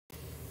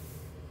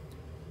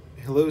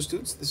Hello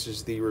students, this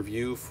is the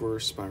review for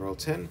Spiral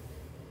 10.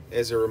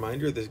 As a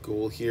reminder, the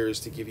goal here is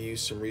to give you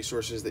some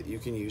resources that you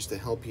can use to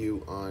help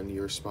you on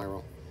your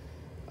spiral.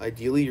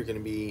 Ideally, you're going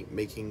to be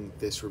making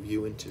this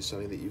review into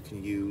something that you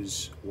can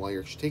use while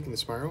you're taking the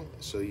spiral,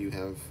 so you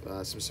have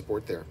some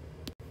support there.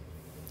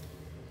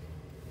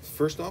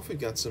 First off, we've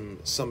got some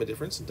sum of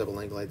difference and double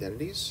angle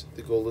identities.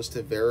 The goal is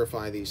to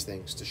verify these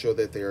things to show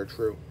that they are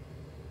true.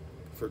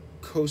 For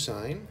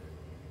cosine,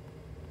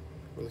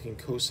 we're looking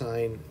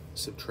cosine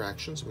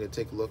subtraction, so I'm going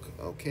to take a look.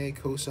 Okay,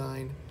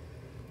 cosine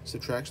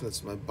subtraction,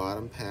 that's my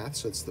bottom path,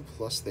 so it's the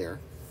plus there.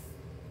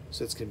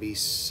 So it's going to be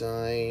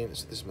sine,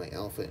 so this is my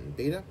alpha and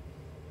beta.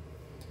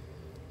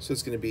 So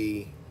it's going to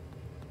be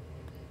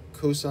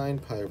cosine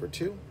pi over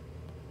 2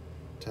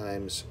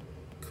 times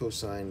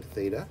cosine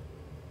theta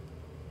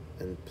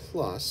and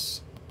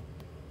plus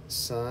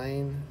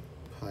sine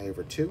pi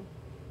over 2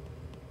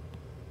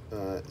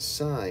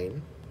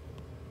 sine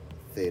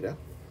theta.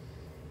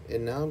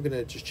 And now I'm going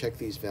to just check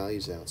these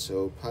values out.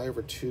 So pi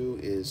over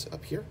 2 is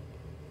up here.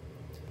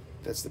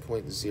 That's the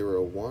point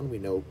 0, 1. We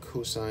know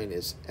cosine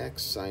is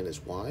x, sine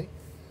is y.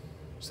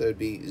 So that would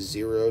be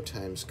 0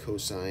 times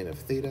cosine of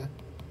theta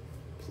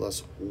plus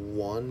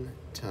 1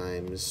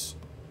 times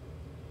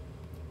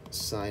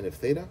sine of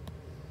theta.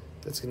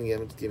 That's going to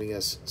be giving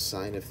us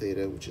sine of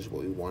theta, which is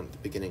what we want at the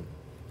beginning.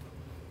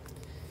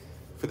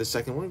 For the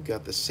second one, we've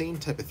got the same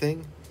type of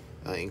thing,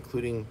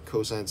 including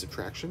cosine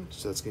subtraction.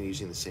 So that's going to be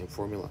using the same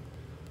formula.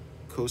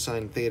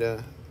 Cosine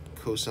theta,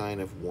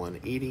 cosine of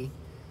 180,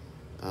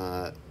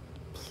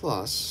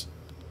 plus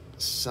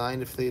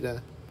sine of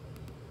theta,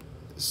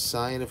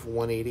 sine of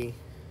 180,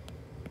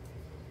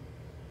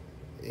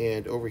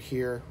 and over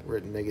here we're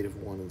at negative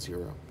 1 and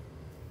 0.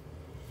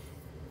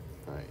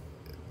 All right,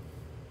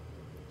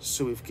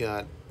 so we've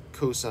got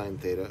cosine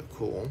theta,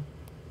 cool.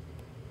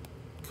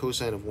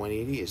 Cosine of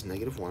 180 is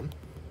negative 1.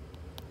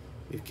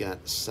 We've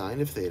got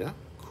sine of theta,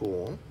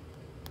 cool.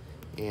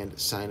 And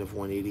sine of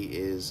 180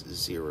 is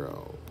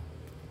 0.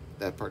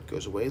 That part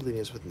goes away,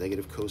 leaving us with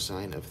negative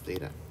cosine of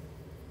theta.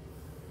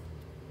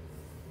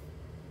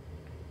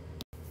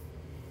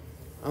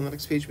 On the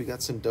next page, we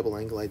got some double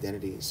angle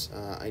identities.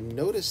 I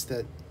noticed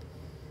that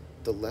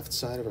the left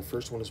side of our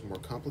first one is more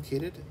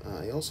complicated.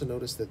 I also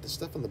noticed that the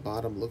stuff on the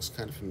bottom looks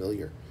kind of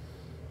familiar.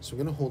 So I'm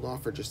going to hold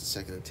off for just a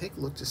second and take a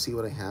look to see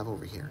what I have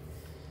over here.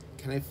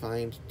 Can I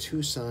find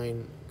 2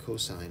 sine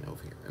cosine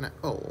over here? And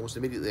almost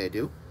immediately I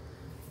do.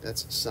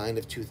 That's sine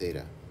of 2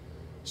 theta.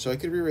 So I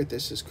could rewrite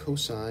this as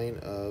cosine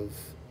of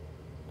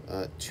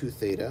 2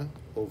 theta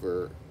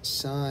over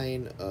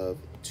sine of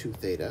 2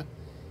 theta.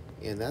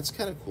 And that's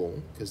kind of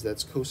cool, because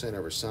that's cosine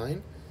over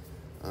sine.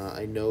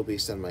 I know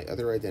based on my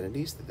other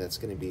identities that that's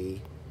going to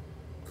be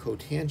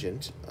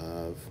cotangent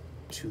of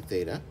 2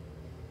 theta.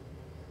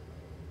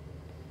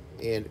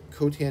 And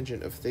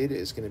cotangent of theta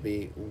is going to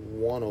be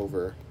 1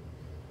 over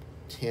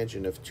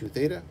tangent of 2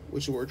 theta,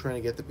 which is what we're trying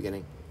to get at the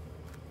beginning.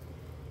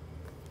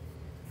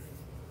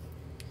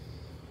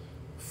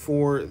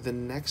 For the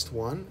next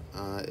one,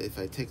 if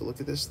I take a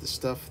look at this, the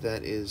stuff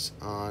that is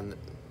on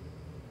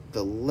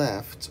the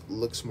left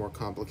looks more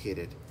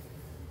complicated.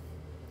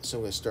 So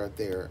I'm going to start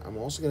there. I'm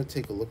also going to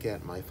take a look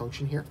at my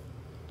function here.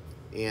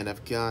 And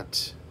I've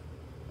got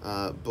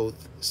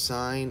both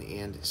sine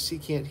and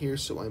secant here,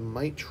 so I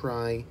might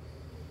try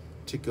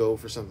to go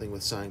for something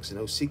with sine, because I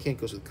know secant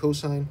goes with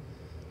cosine.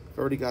 I've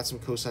already got some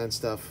cosine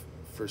stuff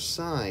for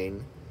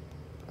sine.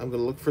 I'm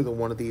going to look for the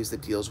one of these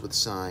that deals with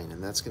sine,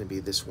 and that's going to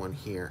be this one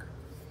here.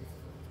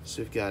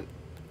 So we've got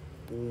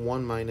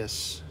 1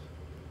 minus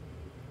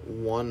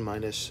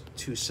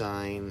 2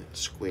 sine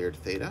squared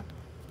theta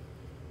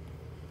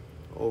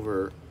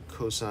over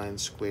cosine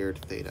squared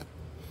theta.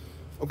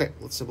 Okay,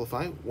 let's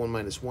simplify. 1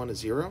 minus 1 is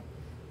 0.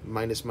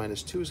 Minus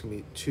 2 is going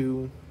to be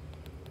 2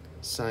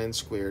 sine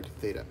squared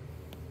theta.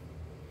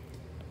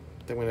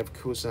 Then we're going to have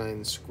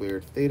cosine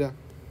squared theta.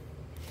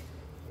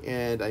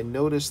 And I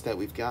noticed that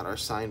we've got our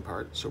sine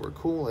part, so we're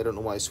cool. I don't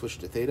know why I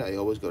switched to theta. I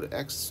always go to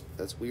x.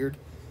 That's weird.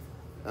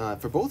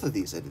 For both of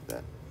these, I did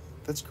that.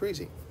 That's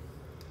crazy.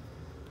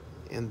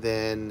 And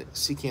then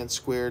secant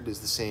squared is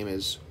the same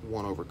as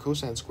 1 over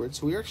cosine squared,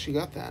 so we actually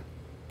got that.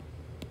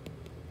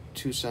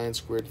 2 sine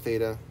squared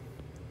theta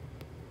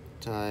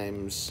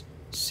times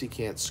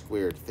secant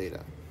squared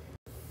theta.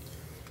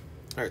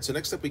 All right, so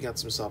next up we got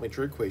some solving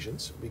trig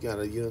equations. We got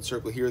a unit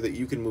circle here that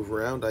you can move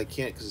around. I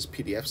can't because it's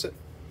PDFs it.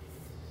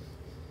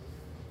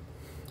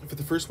 For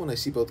the first one, I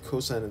see both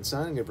cosine and sine.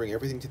 I'm going to bring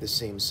everything to the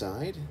same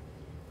side.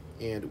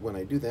 And when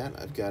I do that,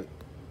 I've got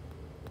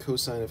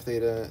cosine of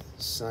theta,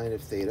 sine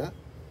of theta,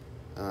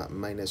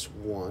 minus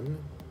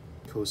 1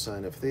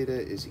 cosine of theta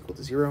is equal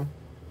to 0. I'm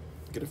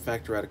going to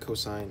factor out a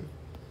cosine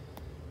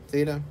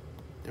theta,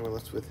 and we're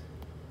left with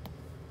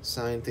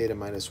sine theta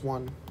minus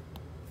 1,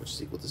 which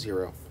is equal to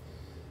 0. All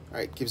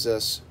right, gives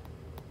us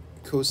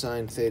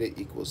cosine theta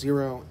equals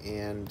 0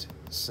 and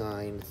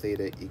sine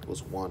theta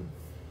equals 1.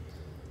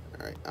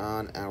 All right,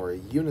 on our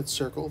unit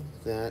circle,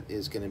 that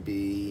is going to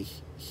be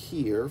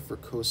here for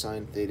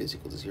cosine theta is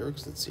equal to 0,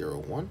 because that's 0,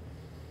 1.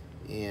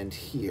 And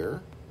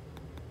here,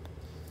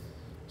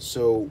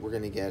 So we're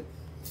going to get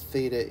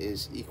theta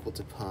is equal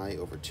to pi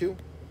over 2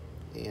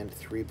 and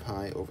 3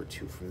 pi over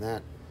 2 from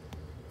that.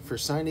 For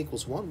sine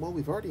equals 1, well,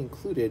 we've already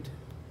included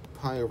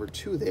pi over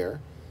 2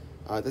 there.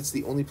 That's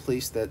the only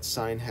place that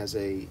sine has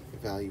a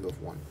value of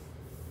 1.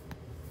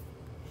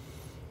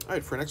 All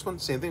right, for our next one,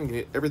 same thing. I'm going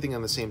to get everything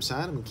on the same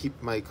side. I'm going to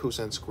keep my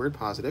cosine squared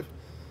positive,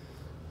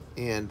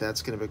 and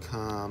that's going to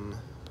become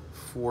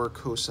 4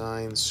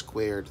 cosine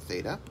squared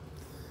theta.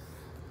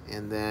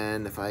 And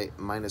then if I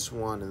minus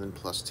 1 and then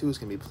plus 2 is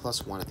going to be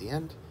plus 1 at the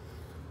end,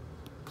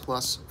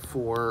 plus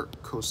 4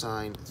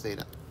 cosine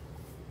theta.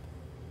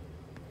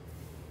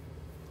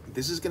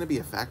 This is going to be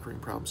a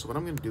factoring problem, so what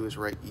I'm going to do is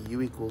write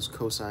u equals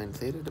cosine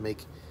theta to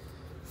make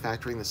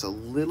factoring this a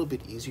little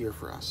bit easier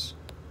for us.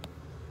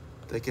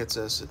 That gets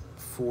us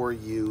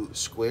 4u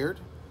squared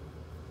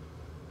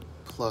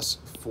plus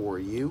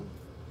 4u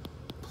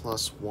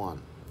plus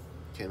 1.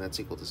 Okay, that's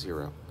equal to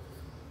 0.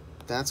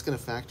 That's going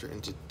to factor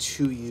into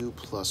 2u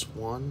plus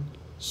 1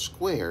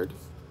 squared,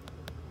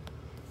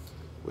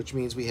 which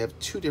means we have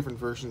two different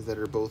versions that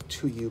are both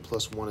 2u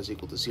plus 1 is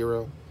equal to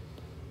 0,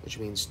 which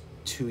means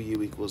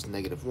 2u equals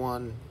negative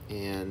 1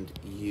 and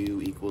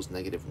u equals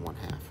negative 1/2.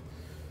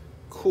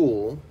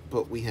 Cool,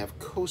 but we have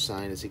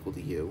cosine is equal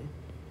to u,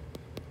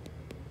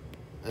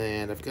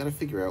 and I've got to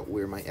figure out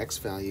where my x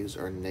values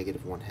are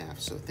negative 1/2.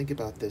 So think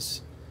about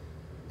this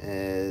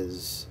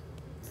as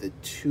the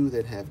two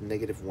that have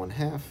negative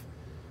 1/2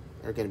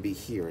 are going to be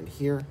here and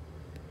here.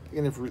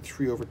 You're going to have root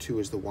 3 over 2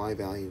 as the y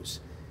values.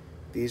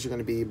 These are going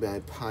to be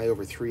by pi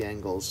over 3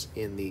 angles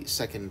in the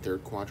second and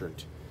third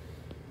quadrant.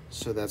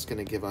 So that's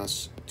going to give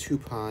us 2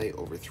 pi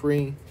over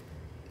 3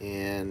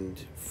 and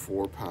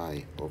 4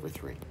 pi over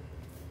 3.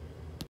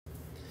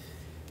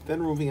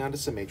 Then moving on to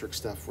some matrix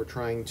stuff, we're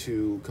trying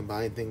to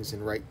combine things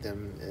and write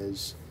them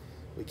as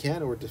we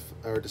can, or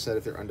decide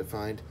if they're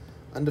undefined.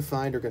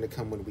 Undefined are going to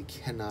come when we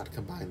cannot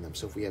combine them.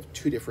 So if we have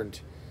two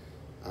different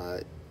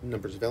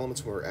numbers of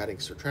elements when we're adding,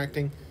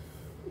 subtracting,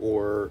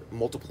 or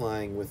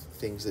multiplying with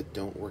things that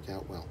don't work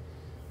out well.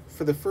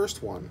 For the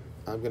first one,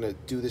 I'm going to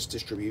do this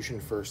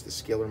distribution first, the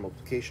scalar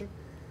multiplication.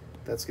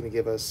 That's going to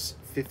give us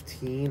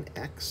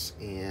 15x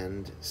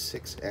and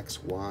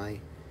 6xy.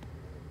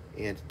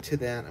 And to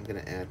that, I'm going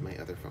to add my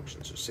other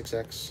functions. So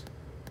 6x,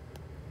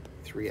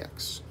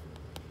 3x.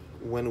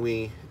 When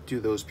we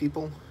do those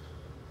people,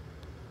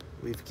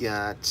 we've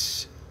got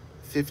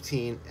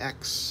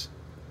 15x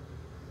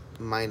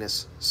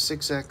minus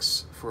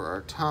 6x for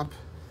our top,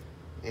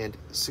 and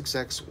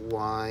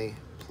 6xy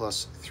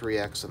plus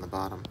 3x on the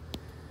bottom.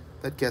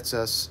 That gets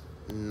us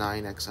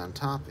 9x on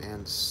top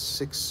and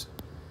 6xy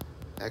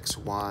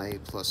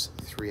plus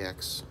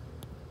 3x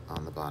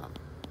on the bottom.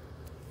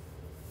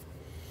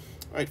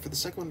 All right, for the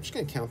second one, I'm just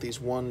going to count these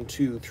 1,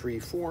 2, 3,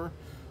 4,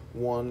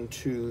 1,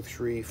 2,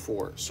 3,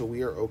 4. So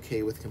we are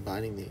okay with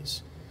combining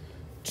these.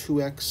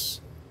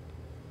 2x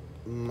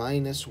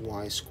minus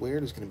y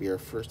squared is going to be our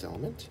first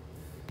element.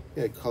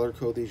 We're going to color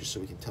code these just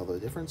so we can tell the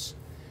difference.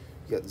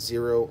 We got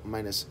 0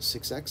 minus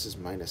 6x is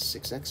minus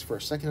 6x for our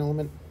second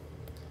element.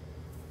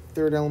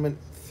 Third element,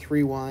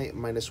 3y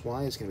minus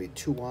y is going to be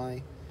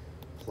 2y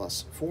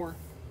plus 4.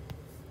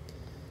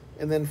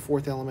 And then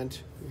fourth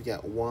element, we've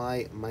got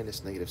y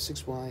minus negative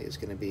 6y is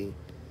going to be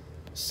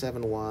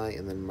 7y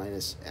and then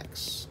minus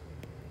x.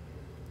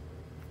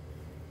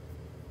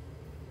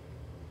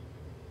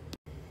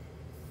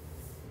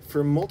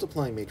 For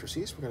multiplying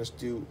matrices, we're going to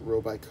do row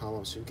by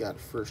column. So we've got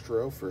first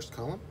row, first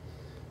column.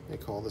 I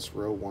call this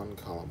row 1,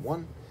 column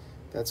 1.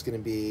 That's going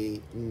to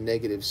be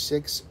negative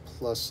 6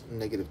 plus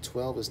negative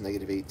 12 is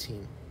negative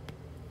 18.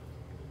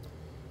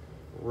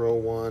 Row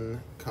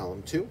 1,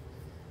 column 2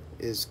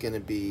 is going to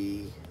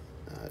be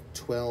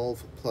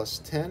 12 plus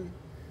 10,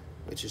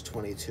 which is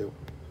 22.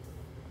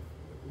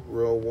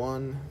 Row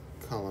 1,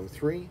 column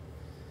 3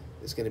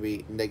 is going to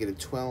be negative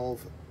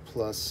 12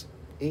 plus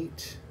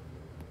 8,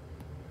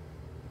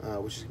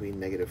 which is going to be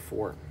negative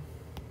 4.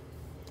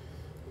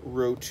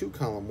 Row 2,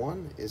 column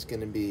 1 is going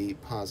to be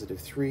positive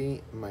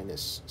 3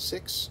 minus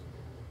 6,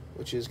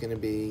 which is going to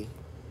be,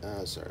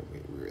 sorry, we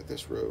were at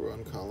this row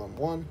 1, column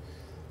 1,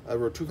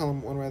 row 2,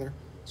 column 1 rather.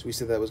 So we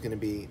said that was going to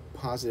be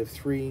positive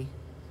 3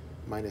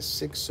 minus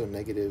 6, so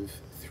negative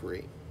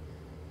 3.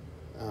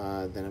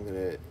 Then I'm going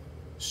to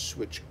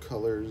switch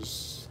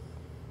colors.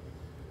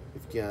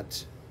 We've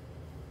got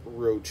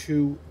row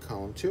 2,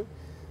 column 2.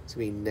 It's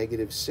going to be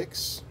negative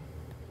 6.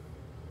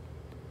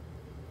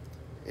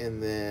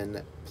 And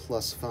then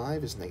plus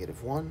 5 is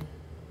negative 1.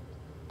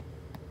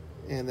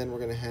 And then we're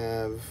going to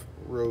have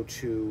row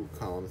 2,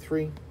 column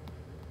 3.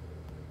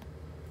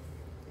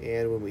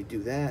 And when we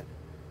do that,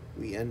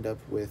 we end up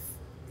with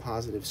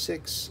positive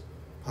 6,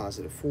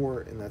 positive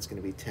 4, and that's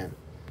going to be 10.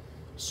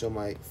 So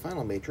my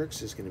final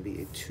matrix is going to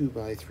be a 2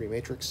 by 3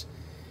 matrix.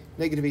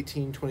 Negative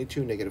 18,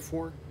 22, negative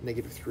 4,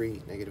 negative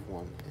 3, negative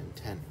 1, and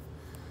 10.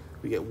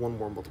 We get one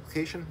more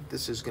multiplication.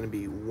 This is going to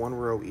be one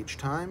row each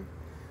time.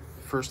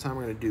 First time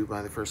we're going to do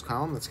by the first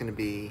column. That's going to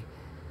be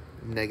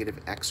negative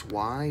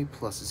xy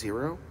plus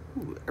 0.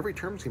 Ooh, every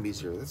term is going to be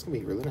 0. That's going to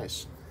be really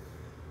nice.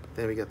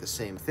 Then we got the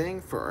same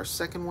thing for our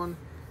second one.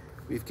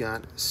 we've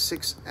got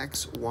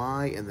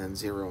 6xy and then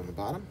 0 on the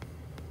bottom.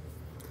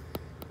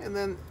 And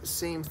then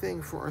same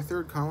thing for our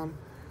third column.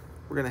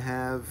 We're going to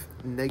have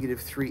negative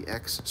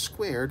 3x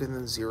squared and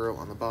then 0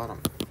 on the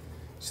bottom.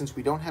 Since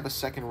we don't have a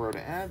second row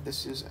to add,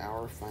 this is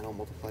our final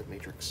multiplied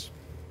matrix.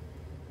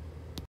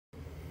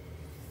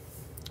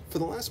 For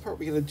the last part,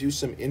 we're going to do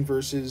some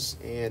inverses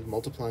and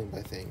multiplying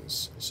by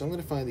things. So I'm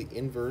going to find the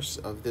inverse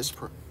of this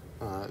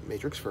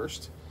matrix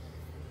first.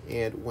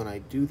 And when I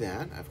do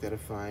that, I've got to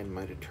find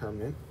my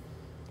determinant.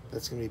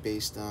 That's going to be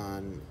based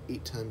on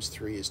 8 times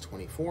 3 is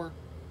 24,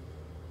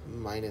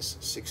 minus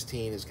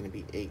 16 is going to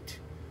be 8.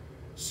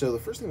 So the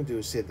first thing I'm going to do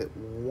is say that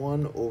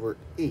 1 over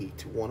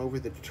 8, 1 over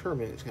the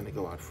determinant, is going to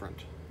go out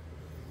front.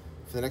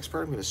 For the next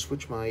part, I'm going to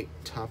switch my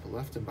top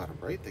left and bottom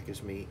right. That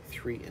gives me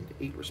 3 and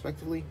 8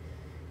 respectively.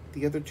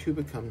 The other two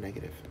become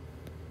negative.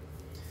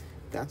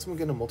 That's what we're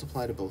going to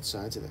multiply to both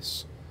sides of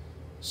this.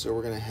 So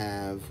we're going to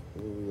have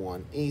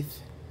 1/8,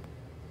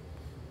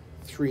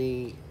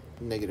 3,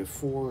 negative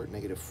 4,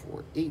 negative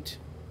 4, 8,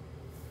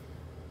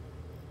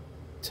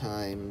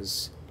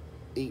 times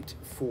 8,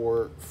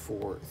 4,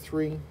 4,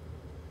 3,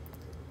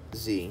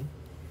 z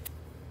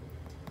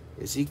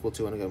is equal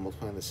to, and I'm going to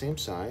multiply on the same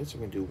side, so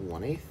we're going to do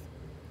 1/8,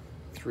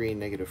 3,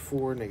 negative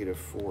 4, negative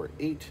 4,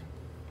 8,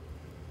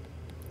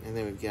 and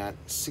then we've got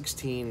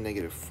 16,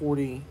 negative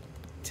 40,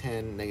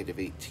 10, negative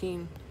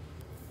 18.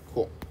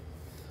 Cool.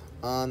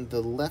 On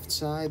the left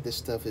side, this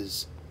stuff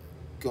is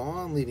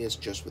gone, leaving us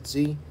just with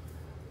z.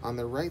 On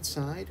the right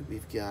side,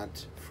 we've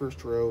got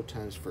first row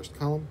times first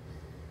column.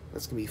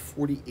 That's going to be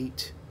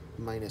 48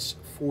 minus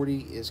 40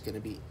 is going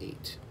to be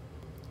 8.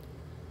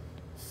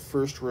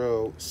 First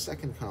row,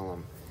 second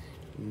column,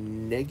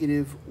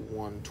 negative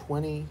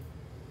 120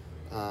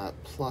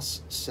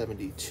 plus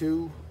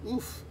 72.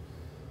 Oof.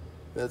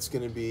 That's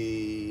going to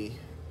be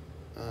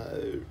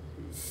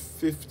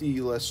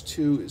 50 less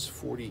 2 is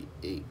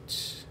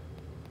 48.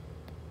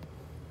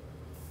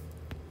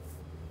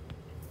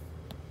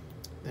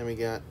 Then we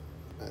got,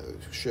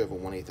 should have a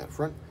 1/8 out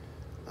front.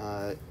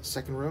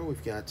 Second row,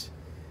 we've got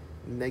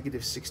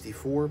negative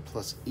 64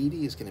 plus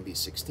 80 is going to be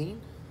 16.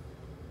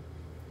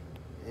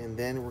 And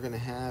then we're going to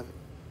have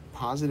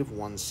positive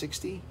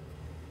 160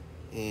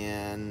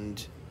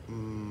 and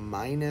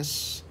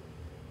minus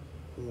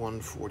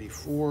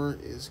 144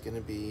 is going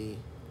to be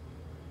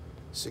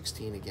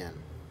 16 again.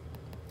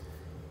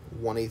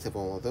 1/8 of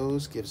all of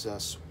those gives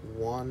us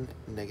 1,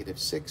 negative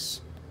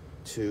 6,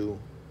 2,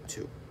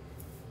 2.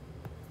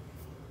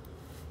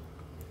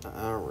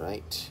 All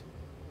right.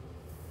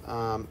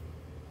 I'm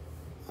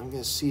going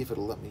to see if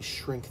it'll let me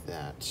shrink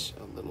that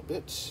a little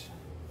bit.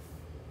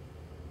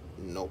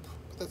 Nope,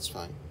 but that's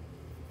fine.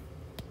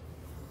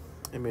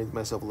 I made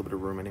myself a little bit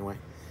of room anyway.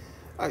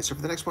 All right, so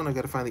for the next one, I've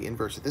got to find the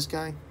inverse of this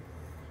guy.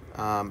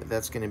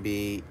 That's going to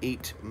be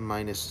 8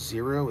 minus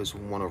 0 is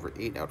 1 over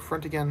 8 out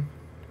front again.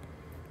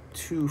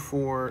 2,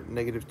 4,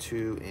 negative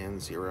 2,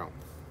 and 0.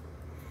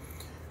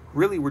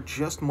 Really, we're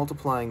just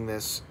multiplying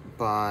this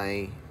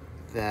by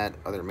that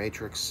other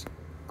matrix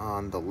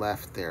on the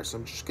left there. So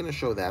I'm just going to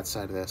show that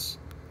side of this.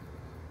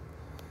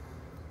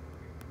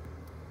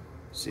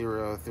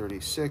 0,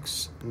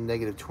 36,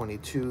 negative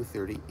 22,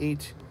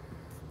 38,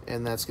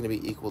 and that's going to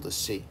be equal to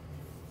C.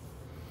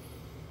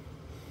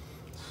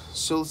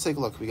 So let's take a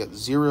look. We got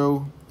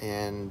 0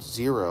 and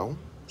 0,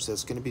 so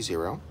that's going to be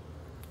 0.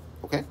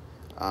 Okay.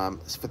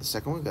 So for the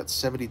second one, we've got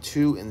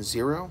 72 and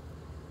 0.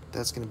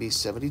 That's going to be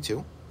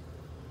 72.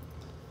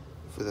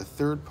 For the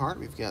third part,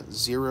 we've got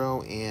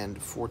 0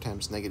 and 4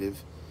 times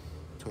negative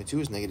 22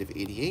 is negative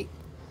 88.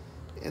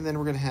 And then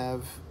we're going to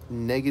have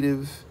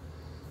negative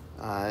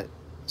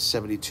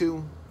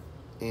 72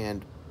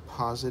 and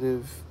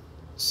positive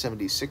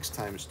 76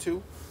 times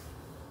 2.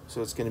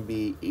 So it's going to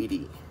be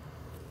 80.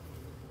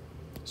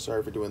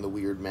 Sorry for doing the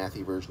weird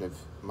mathy version of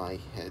my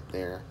head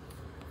there.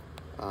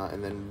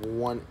 And then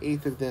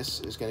 1/8 of this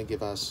is going to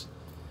give us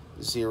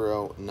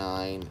 0,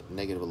 9,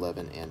 negative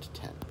 11, and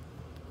 10.